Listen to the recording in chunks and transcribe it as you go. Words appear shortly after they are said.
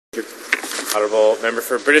Honourable Member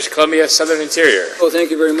for British Columbia Southern Interior. Well,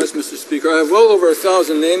 thank you very much, Mr. Speaker. I have well over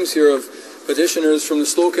 1,000 names here of petitioners from the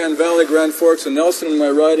Slocan Valley, Grand Forks, and Nelson in my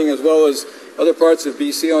riding, as well as other parts of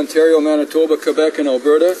BC, Ontario, Manitoba, Quebec, and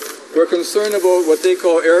Alberta. We're concerned about what they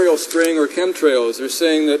call aerial spraying or chemtrails. They're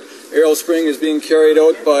saying that aerial spraying is being carried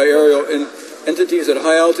out by aerial entities at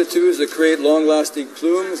high altitudes that create long-lasting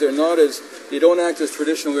plumes. They don't act as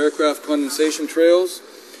traditional aircraft condensation trails.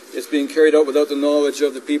 It's being carried out without the knowledge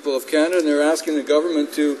of the people of Canada, and they're asking the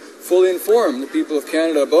government to fully inform the people of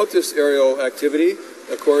Canada about this aerial activity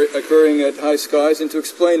occurring at high skies and to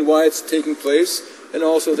explain why it's taking place and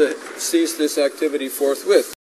also to cease this activity forthwith.